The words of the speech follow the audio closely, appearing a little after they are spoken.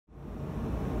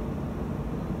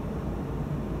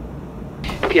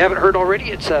If you haven't heard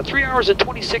already, it's 3 hours and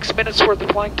 26 minutes worth of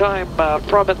flying time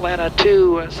from Atlanta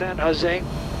to San Jose.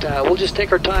 We'll just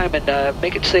take our time and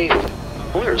make it safe.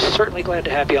 We're certainly glad to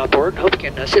have you on board. Hope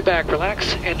you can sit back,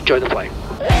 relax, and enjoy the flight.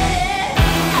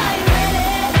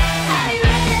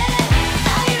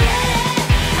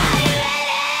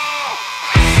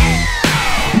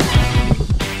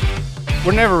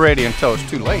 We're never ready until it's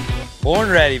too late. Born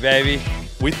ready, baby.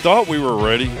 We thought we were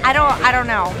ready. I don't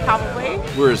know, probably.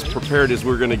 We're as prepared as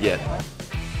we're gonna get.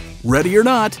 Ready or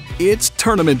not, it's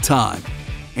tournament time.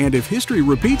 And if history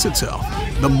repeats itself,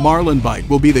 the Marlin bite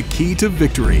will be the key to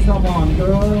victory. Come on,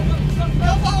 girl.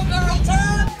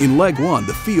 In leg one,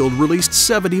 the field released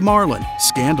 70 Marlin.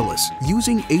 Scandalous,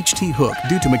 using HT hook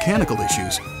due to mechanical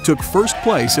issues, took first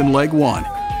place in leg one.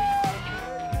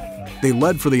 They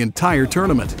led for the entire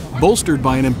tournament, bolstered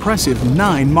by an impressive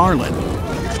 9 Marlin.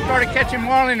 Started catching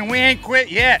marlin and we ain't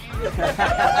quit yet. We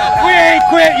ain't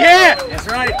quit yet. That's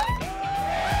right.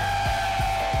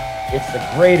 It's the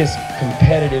greatest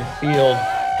competitive field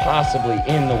possibly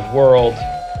in the world.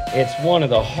 It's one of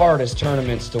the hardest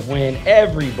tournaments to win.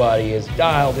 Everybody is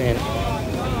dialed in.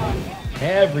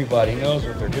 Everybody knows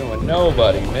what they're doing.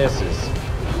 Nobody misses.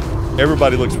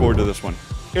 Everybody looks forward to this one.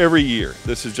 Every year.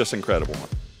 This is just incredible.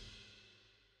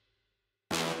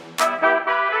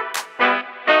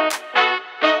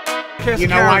 You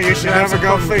know why you should never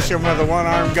go fishing with a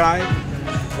one-armed guy?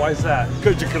 Why is that?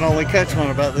 Because you can only catch one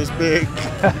about this big.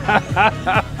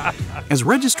 As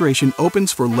registration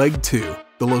opens for leg 2,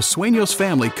 the Los Sueños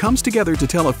family comes together to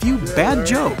tell a few bad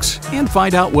jokes and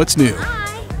find out what's new.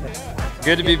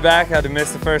 Good to be back. Had to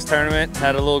miss the first tournament.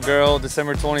 Had a little girl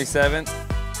December 27th.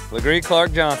 LaGree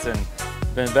Clark Johnson.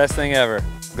 Been the best thing ever.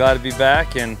 Glad to be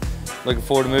back and looking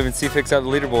forward to moving CFIX up the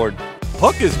leaderboard.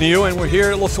 Hook is new and we're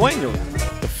here at Los Sueños.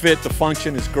 The fit, the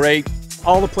function is great.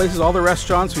 All the places, all the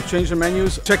restaurants, we've changed the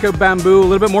menus. Check out Bamboo, a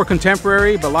little bit more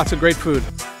contemporary, but lots of great food.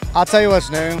 I'll tell you what's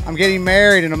new. I'm getting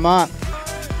married in a month.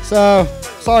 So,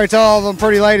 sorry to all them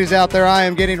pretty ladies out there, I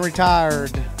am getting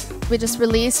retired. We just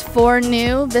released 4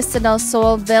 new Vista del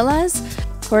Sol villas.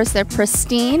 Of course, they're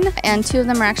pristine, and 2 of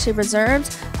them are actually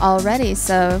reserved already,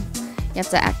 so you have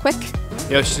to act quick.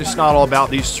 You know, it's just not all about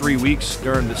these 3 weeks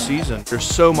during the season. There's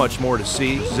so much more to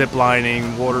see. Zip lining,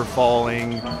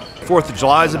 waterfalling. 4th of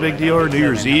July is a big deal here. New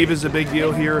Year's Eve is a big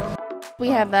deal here. We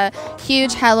have a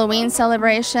huge Halloween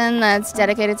celebration that's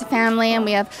dedicated to family, and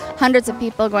we have hundreds of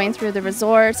people going through the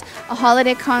resort. A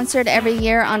holiday concert every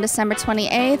year on December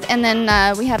 28th, and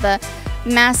then we have a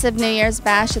massive New Year's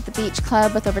bash at the Beach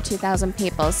Club with over 2,000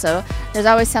 people, so there's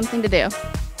always something to do.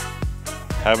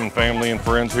 Having family and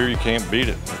friends here, you can't beat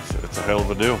it. It's a hell of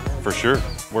a deal, for sure.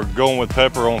 We're going with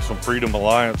Pepper on some Freedom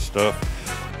Alliance stuff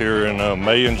here in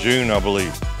May and June, I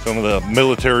believe. Some of the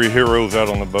military heroes out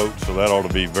on the boat, so that ought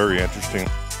to be very interesting.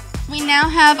 We now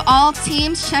have all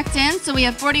teams checked in, so we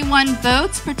have 41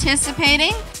 boats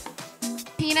participating.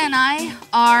 Tina and I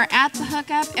are at the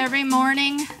hookup every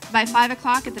morning by 5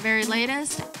 o'clock at the very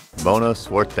latest. Buena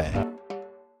suerte.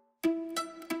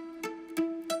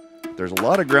 There's a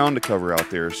lot of ground to cover out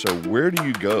there, so where do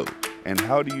you go? And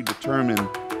how do you determine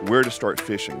where to start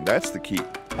fishing? That's the key.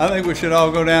 I think we should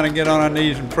all go down and get on our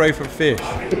knees and pray for fish.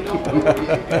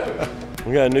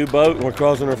 We got a new boat and we're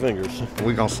crossing our fingers.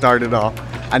 We're gonna start it off.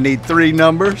 I need 3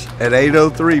 numbers at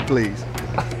 8:03, please.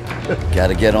 Got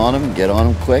to get on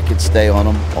them quick and stay on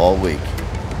them all week.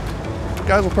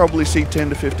 Guys will probably see 10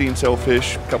 to 15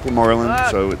 sailfish, a couple marlin,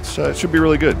 so it should be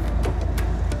really good.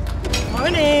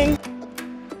 Morning.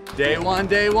 Day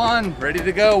one, ready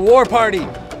to go. War party.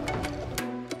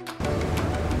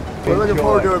 We're looking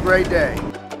forward to a great day.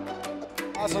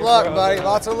 Lots of luck, buddy,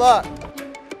 lots of luck.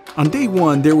 On day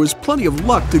 1, there was plenty of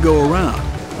luck to go around,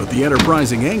 but the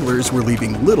enterprising anglers were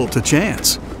leaving little to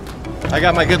chance. I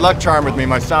got my good luck charm with me,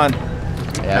 my son.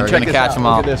 Yeah, we're gonna catch them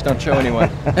all. Look at this, don't show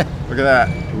anyone. Look at that.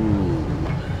 Ooh.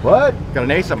 What? Got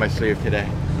an ace on my sleeve today.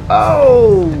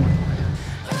 Oh!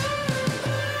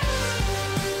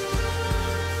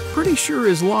 Pretty sure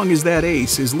as long as that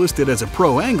ace is listed as a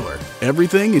pro angler,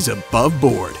 everything is above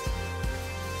board.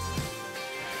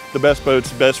 The best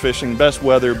boats, best fishing, best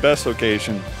weather, best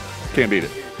location. Can't beat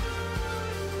it.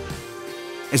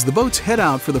 As the boats head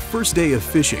out for the first day of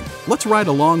fishing, let's ride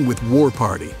along with War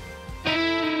Party.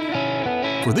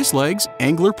 For this leg's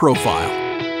Angler Profile.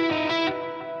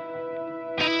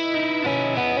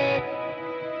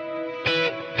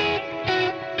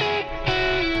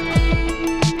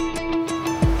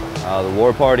 The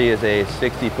War Party is a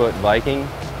 60-foot Viking.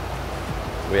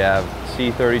 We have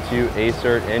C32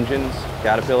 ACERT engines,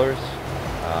 Caterpillars.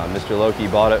 Mr. Loki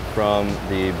bought it from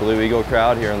the Blue Eagle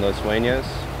crowd here in Los Sueños,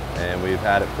 and we've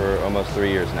had it for almost 3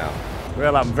 years now.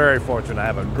 Well, I'm very fortunate to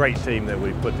have a great team that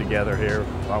we put together here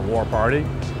on War Party.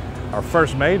 Our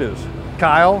first mate is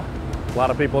Kyle. A lot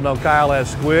of people know Kyle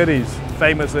as Squid. He's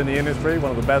famous in the industry,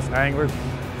 one of the best anglers.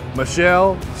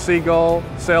 Michelle, Seagull,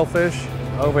 Sailfish,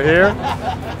 over here.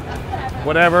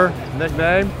 Whatever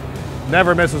nickname,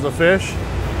 never misses a fish.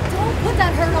 Don't put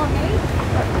that hurt on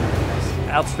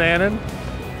me. Outstanding.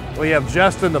 We have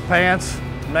Justin the Pants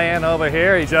Man over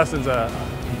here. Justin's a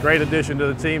great addition to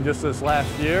the team just this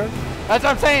last year. That's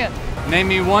what I'm saying. Name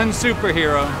me one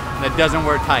superhero that doesn't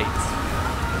wear tights.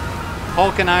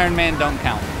 Hulk and Iron Man don't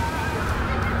count.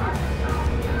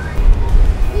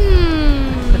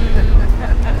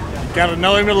 Gotta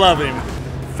know him to love him.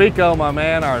 Fico, my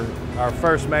man, our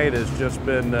first mate, has just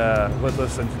been with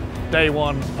us since day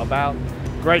one about.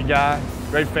 Great guy,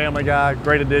 great family guy,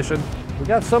 great addition. We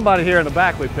got somebody here in the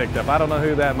back we picked up. I don't know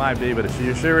who that might be, but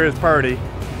she sure is purty.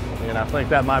 And I think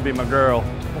that might be my girl,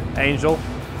 Angel.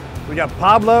 We got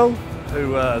Pablo,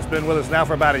 who has been with us now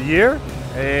for about a year.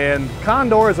 And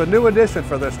Condor is a new addition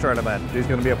for this tournament. He's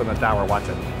gonna be up in the tower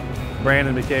watching.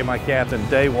 Brandon became my captain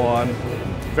day one.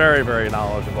 Very, very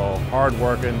knowledgeable,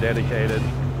 hardworking, dedicated,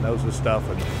 knows his stuff,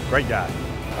 and great guy.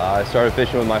 I started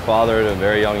fishing with my father at a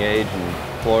very young age in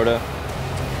Florida.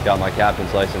 Got my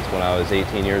captain's license when I was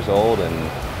 18 years old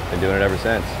and been doing it ever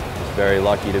since. Just very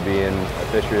lucky to be in a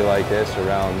fishery like this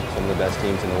around some of the best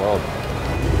teams in the world.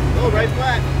 Oh, right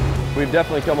flat. We've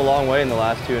definitely come a long way in the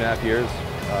last 2.5 years.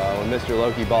 When Mr.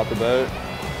 Loki bought the boat,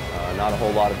 not a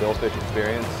whole lot of billfish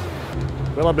experience.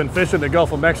 Well, I've been fishing the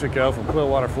Gulf of Mexico from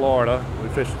Clearwater, Florida. We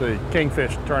fished the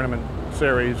Kingfish Tournament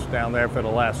Series down there for the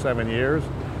last 7 years.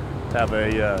 Have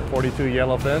a 42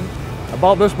 yellowfin. I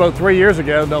bought this boat 3 years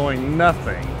ago knowing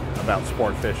nothing about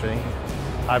sport fishing.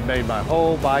 I've made my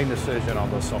whole buying decision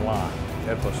on the Salon.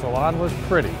 If the Salon was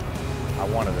pretty, I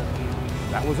wanted it.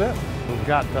 That was it. We've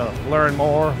got to learn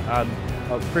more. I'd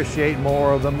appreciate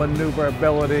more of the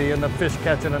maneuverability and the fish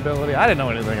catching ability. I didn't know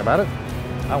anything about it.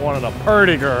 I wanted a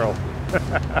purty girl.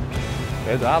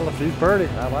 She's pretty,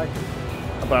 I like it.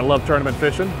 But I love tournament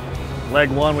fishing. Leg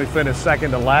one, we finished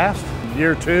second to last.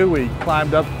 Year two, we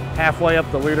climbed up halfway up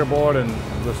the leaderboard, and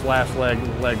this last leg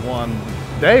one,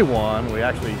 day one, we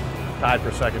actually tied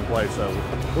for second place. So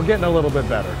we're getting a little bit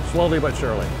better, slowly but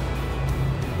surely.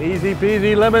 Easy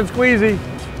peasy lemon squeezy.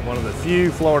 One of the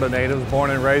few Florida natives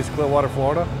born and raised Clearwater,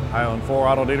 Florida. I own 4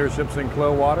 auto dealerships in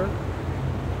Clearwater.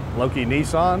 Loki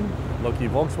Nissan, Loki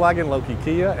Volkswagen, Loki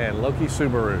Kia, and Loki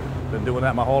Subaru. Been doing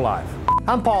that my whole life.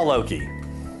 I'm Paul Loki.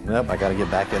 Yep, I gotta get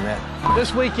back in that.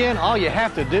 This weekend, all you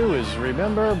have to do is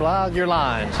remember, blog your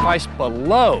lines. Price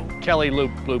below Kelly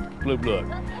Loop, Loop, Loop, Loop.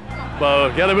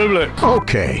 Kelly Loop, Loop.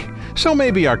 Okay, so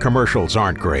maybe our commercials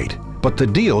aren't great, but the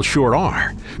deals sure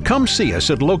are. Come see us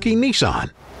at Loki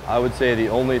Nissan. I would say the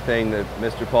only thing that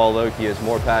Mr. Paul Loki is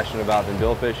more passionate about than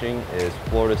bill fishing is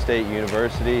Florida State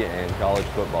University and college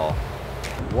football.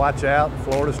 Watch out,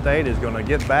 Florida State is going to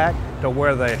get back to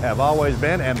where they have always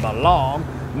been and belong,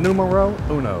 numero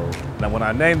uno. Now when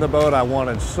I named the boat, I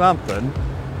wanted something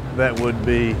that would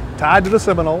be tied to the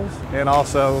Seminoles, and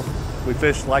also we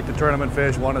fished like the tournament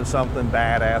fish, wanted something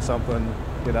badass, something,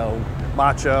 you know,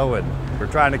 macho, and we're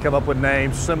trying to come up with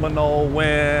names, Seminole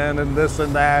Win and this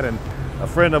and that, and a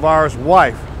friend of ours'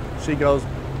 wife, she goes,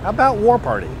 how about War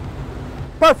Party?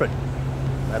 Perfect.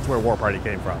 That's where War Party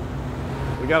came from.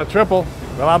 We got a triple.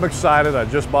 Well, I'm excited. I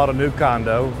just bought a new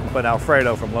condo, but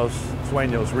Alfredo from Los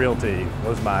Sueños Realty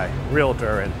was my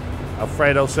realtor, and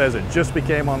Alfredo says it just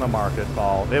became on the market,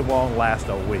 Paul. It won't last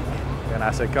a week. And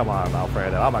I said, come on,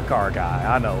 Alfredo, I'm a car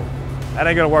guy, I know. That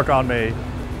ain't gonna work on me.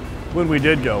 When we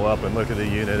did go up and look at the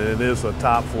unit, it is a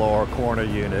top floor corner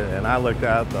unit, and I looked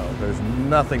out though, there's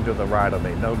nothing to the right of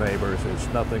me, no neighbors, it's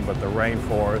nothing but the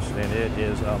rainforest, and it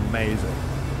is amazing.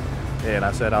 And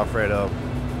I said, Alfredo,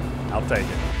 I'll take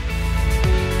it.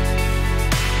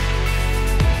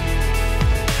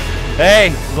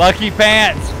 Hey, Lucky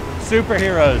Pants,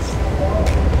 superheroes.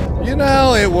 You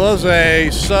know, it was a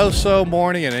so-so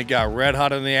morning and it got red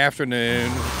hot in the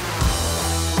afternoon.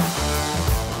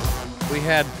 We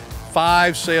had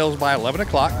 5 sails by 11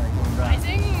 o'clock,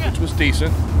 which was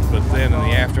decent. But then in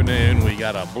the afternoon, we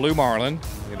got a blue marlin.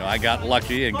 You know, I got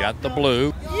lucky and got the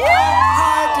blue.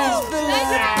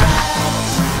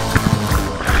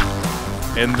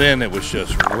 And then it was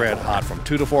just red hot from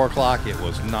 2 to 4 o'clock. It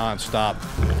was nonstop.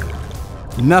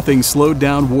 Nothing slowed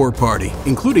down War Party,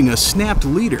 including a snapped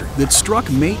leader that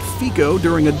struck mate Fico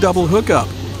during a double hookup.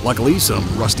 Luckily, some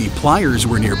rusty pliers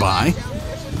were nearby.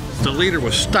 The leader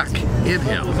was stuck in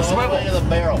him. The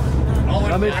barrel.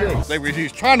 He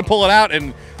was trying to pull it out,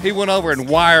 and he went over and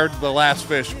wired the last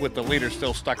fish with the leader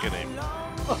still stuck in him.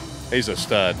 He's a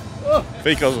stud.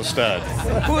 Fico's a stud.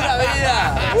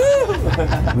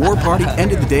 War Party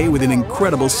ended the day with an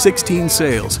incredible 16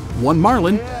 sales, 1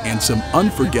 marlin, and some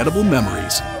unforgettable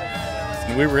memories.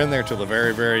 We were in there till the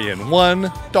very, very end.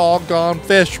 1 doggone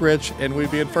fish, Rich, and we'd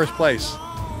be in first place.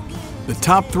 The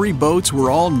top 3 boats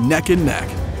were all neck and neck.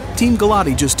 Team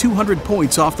Galati just 200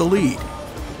 points off the lead.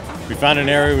 We found an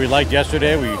area we liked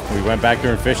yesterday. We went back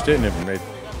there and fished it, and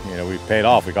we paid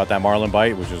off. We got that marlin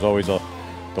bite, which is always the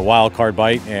wild card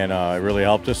bite, and it really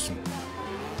helped us.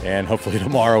 And hopefully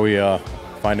tomorrow we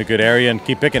find a good area and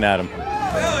keep picking at them.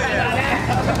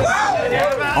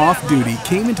 Off Duty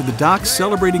came into the dock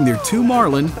celebrating their 2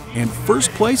 marlin and first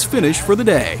place finish for the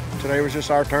day. Today was just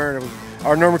our turn.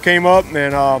 Our number came up,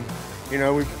 and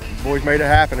we boys made it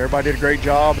happen. Everybody did a great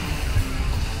job.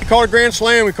 We caught a grand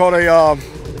slam. We caught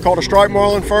a striped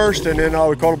marlin first, and then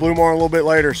we caught a blue marlin a little bit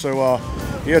later. So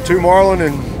yeah, 2 marlin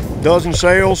and a dozen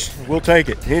sails. We'll take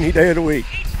it any day of the week.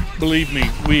 Believe me,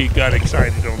 we got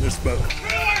excited on this boat.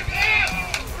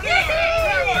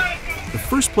 The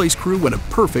first place crew went a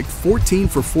perfect 14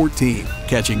 for 14,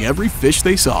 catching every fish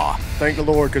they saw. Thank the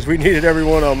Lord, because we needed every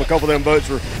one of them. A couple of them boats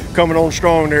were coming on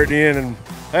strong there at the end, and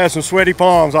I had some sweaty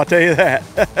palms, I'll tell you that.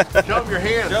 Show them your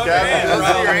hands, guys. Show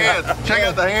them your hands. Check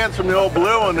out the hands from the old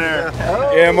blue in there.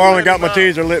 Yeah, Marlin got my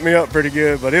teaser, lit me up pretty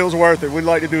good, but it was worth it. We'd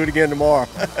like to do it again tomorrow.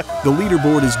 The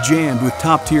leaderboard is jammed with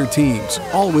top-tier teams,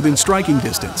 all within striking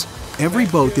distance. Every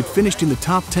boat that finished in the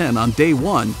top 10 on day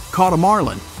 1 caught a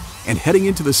marlin. And heading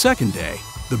into the second day,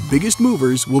 the biggest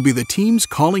movers will be the teams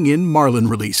calling in marlin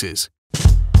releases.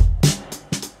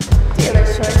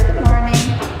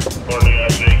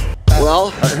 Well,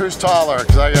 who's taller?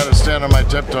 Because I got to stand on my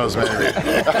tiptoes, maybe.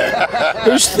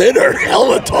 Who's thinner?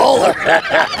 Hella taller.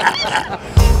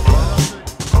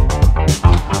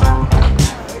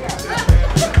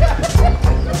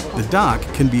 The dock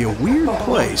can be a weird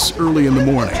place early in the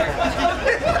morning.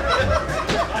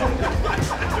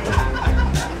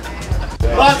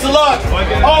 Lots of luck.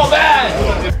 All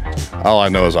bad. All I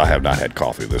know is I have not had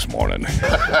coffee this morning.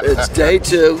 It's day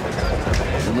 2.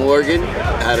 Morgan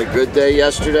had a good day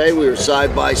yesterday. We were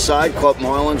side by side, caught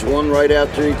marlins, one right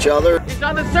after each other. He's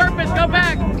on the surface, go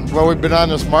back. Well, we've been on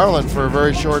this marlin for a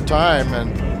very short time,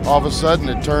 and all of a sudden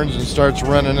it turns and starts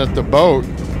running at the boat,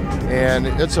 and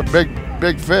it's a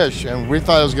big fish, and we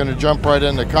thought it was going to jump right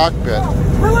in the cockpit.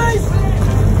 Release!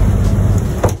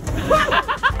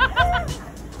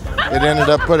 It ended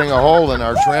up putting a hole in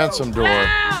our transom door.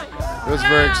 It was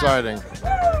very exciting.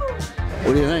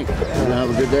 What do you think? We're gonna have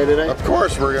a good day today? Of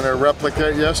course, we're gonna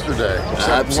replicate yesterday,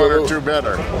 except Absolutely. 1 or 2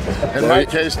 better. In my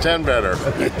case, 10 better.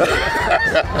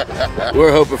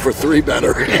 We're hoping for 3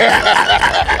 better.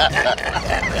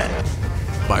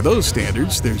 By those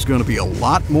standards, there's going to be a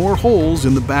lot more holes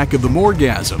in the back of the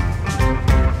Morgasm.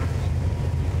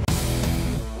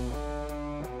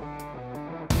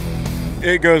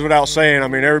 It goes without saying. I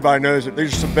mean, everybody knows that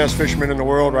these are some best fishermen in the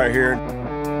world right here.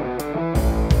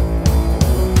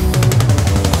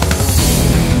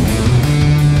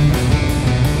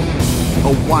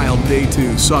 A wild day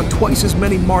 2 saw twice as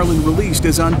many marlin released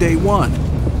as on day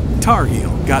 1. Tar Heel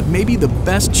got maybe the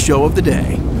best show of the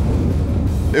day.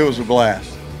 It was a blast.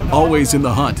 Always in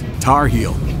the hunt, Tar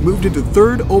Heel moved into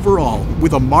 3rd overall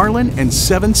with a marlin and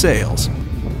 7 sails.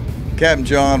 Captain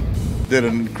John did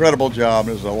an incredible job.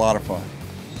 It was a lot of fun.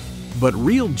 But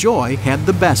Real Joy had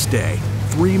the best day.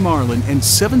 3 marlin and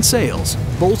 7 sails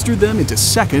bolstered them into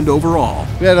 2nd overall.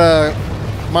 We had a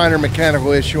minor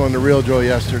mechanical issue on the Real Joy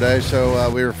yesterday, so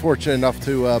we were fortunate enough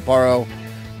to borrow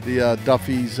the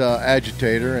Duffy's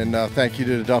agitator, and thank you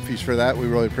to the Duffys for that. We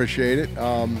really appreciate it.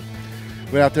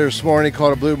 Went out there this morning,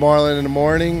 caught a blue marlin in the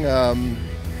morning.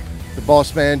 The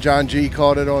boss man, John G,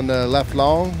 caught it on the left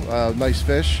long. Nice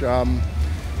fish.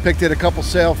 Picked in a couple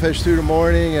sailfish through the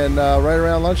morning, and right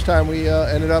around lunchtime we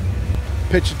ended up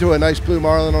pitching to a nice blue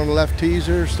marlin on the left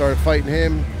teaser, started fighting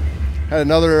him. Had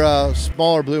another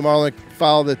smaller blue marlin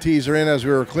follow the teaser in as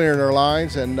we were clearing our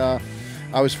lines, and I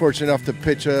was fortunate enough to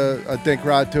pitch a dink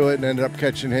rod to it and ended up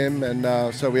catching him, and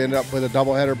so we ended up with a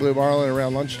doubleheader blue marlin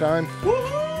around lunchtime.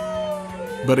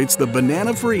 But it's the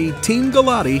banana-free Team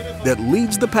Galati that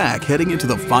leads the pack heading into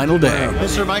the final day.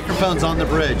 Mr. Microphone's on the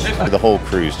bridge. The whole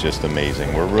crew's just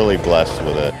amazing. We're really blessed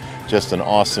with just an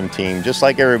awesome team, just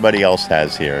like everybody else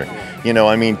has here. You know,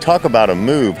 I mean, talk about a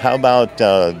move. How about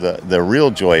the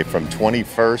Real Joy from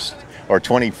 21st or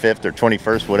 25th or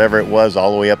 21st, whatever it was,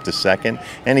 all the way up to 2nd?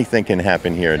 Anything can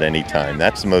happen here at any time.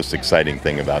 That's the most exciting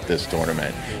thing about this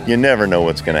tournament. You never know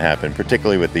what's going to happen,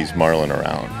 particularly with these marlin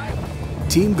around.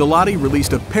 Team Galati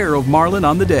released a pair of marlin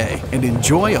on the day and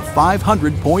enjoy a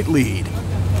 500-point lead.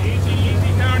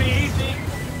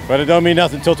 But it don't mean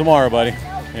nothing till tomorrow, buddy.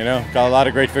 You know, got a lot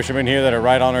of great fishermen here that are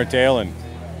right on our tail, and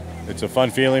it's a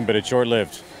fun feeling, but it's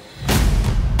short-lived.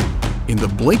 In the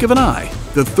blink of an eye,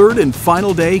 the third and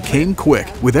final day came quick,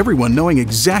 with everyone knowing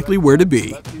exactly where to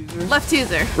be. Left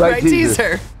teaser. Right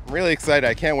teaser. I'm really excited.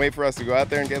 I can't wait for us to go out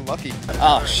there and get lucky.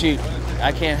 Oh, shoot.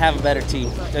 I can't have a better team.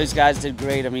 Those guys did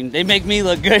great. I mean, they make me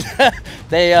look good.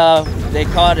 They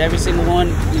caught every single one,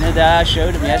 that I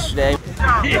showed them yesterday.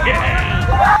 Yeah.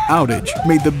 Outage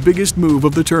made the biggest move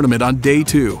of the tournament on day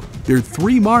 2. Their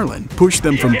 3 marlin pushed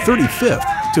them from 35th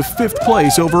to 5th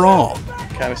place overall.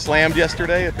 Kind of slammed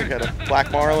yesterday. I think I had a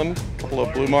black marlin, a couple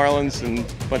of blue marlins, and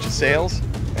a bunch of sails.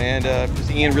 And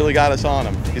Ian really got us on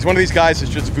him. He's one of these guys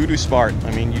that's just voodoo smart.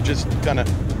 I mean, you just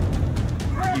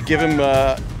you give him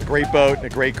a great boat, and a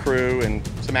great crew, and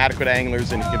some adequate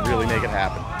anglers, and he can really make it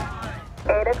happen.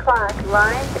 8 o'clock,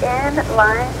 lines in,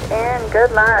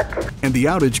 good luck. And the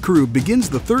Outage crew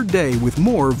begins the 3rd day with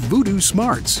more voodoo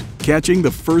smarts, catching the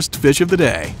first fish of the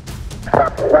day.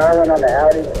 Marlin on the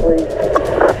Outage, please.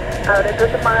 Outage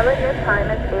with the marlin, your time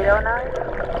is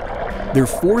 8:09. Their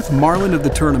 4th marlin of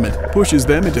the tournament pushes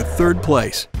them into 3rd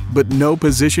place, but no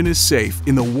position is safe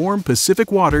in the warm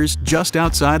Pacific waters just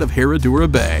outside of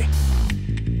Herradura Bay.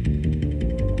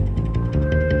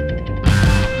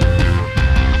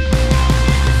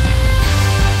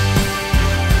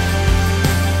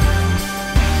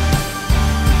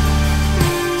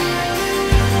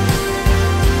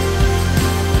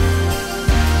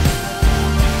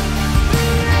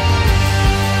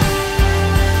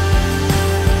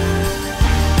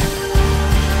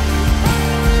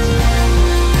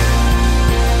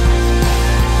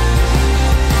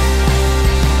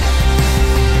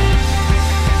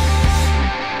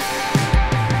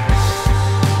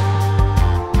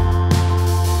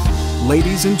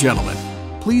 Ladies and gentlemen,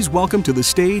 please welcome to the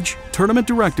stage Tournament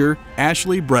Director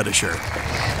Ashley Bredisher.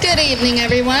 Good evening,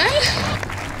 everyone.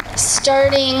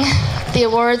 Starting the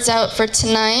awards out for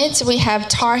tonight, we have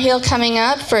Tar Heel coming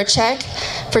up for a check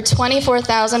for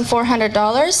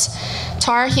 $24,400.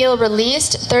 Tar Heel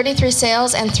released 33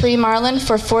 sails and 3 marlin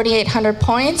for 4,800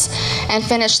 points and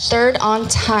finished 3rd on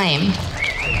time.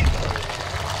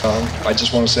 I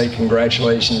just want to say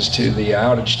congratulations to the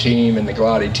Outage team and the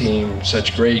Glotty team.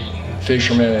 Such great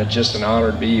fishermen, and just an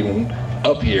honor to be even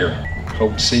up here.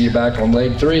 Hope to see you back on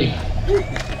leg 3.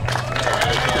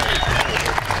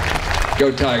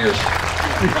 Go Tigers.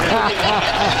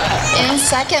 In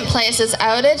 2nd place is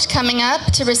Outage coming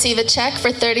up to receive a check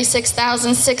for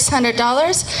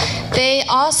 $36,600. They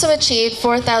also achieved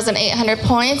 4,800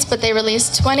 points, but they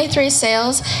released 23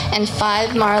 sails and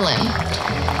 5 marlin.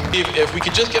 If we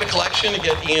could just get a collection and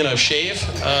get Ian a shave,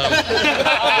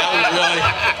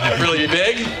 that would really be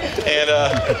big. And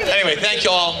anyway, thank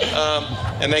you all,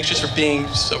 and thanks just for being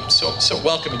so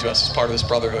welcoming to us as part of this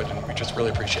brotherhood, and we just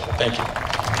really appreciate it. Thank you.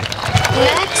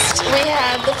 Next, we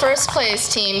have the 1st place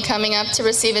team coming up to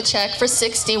receive a check for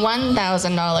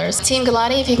 $61,000. Team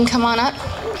Galati, if you can come on up.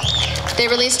 They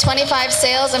released 25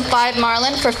 sails and 5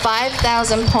 marlin for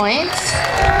 5,000 points.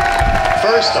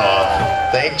 First off,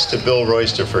 thanks to Bill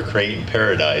Royster for creating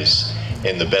Paradise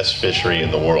and the best fishery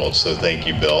in the world, so thank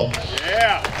you, Bill.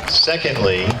 Yeah.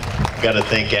 Secondly, got to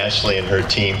thank Ashley and her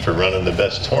team for running the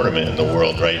best tournament in the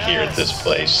world right here at this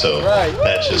place, so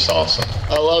that's just awesome.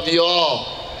 I love you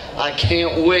all. I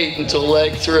can't wait until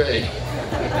leg 3. Look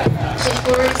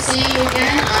forward to seeing you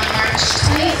again on March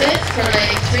 25th for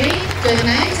leg 3. Good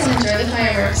night and enjoy the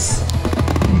fireworks.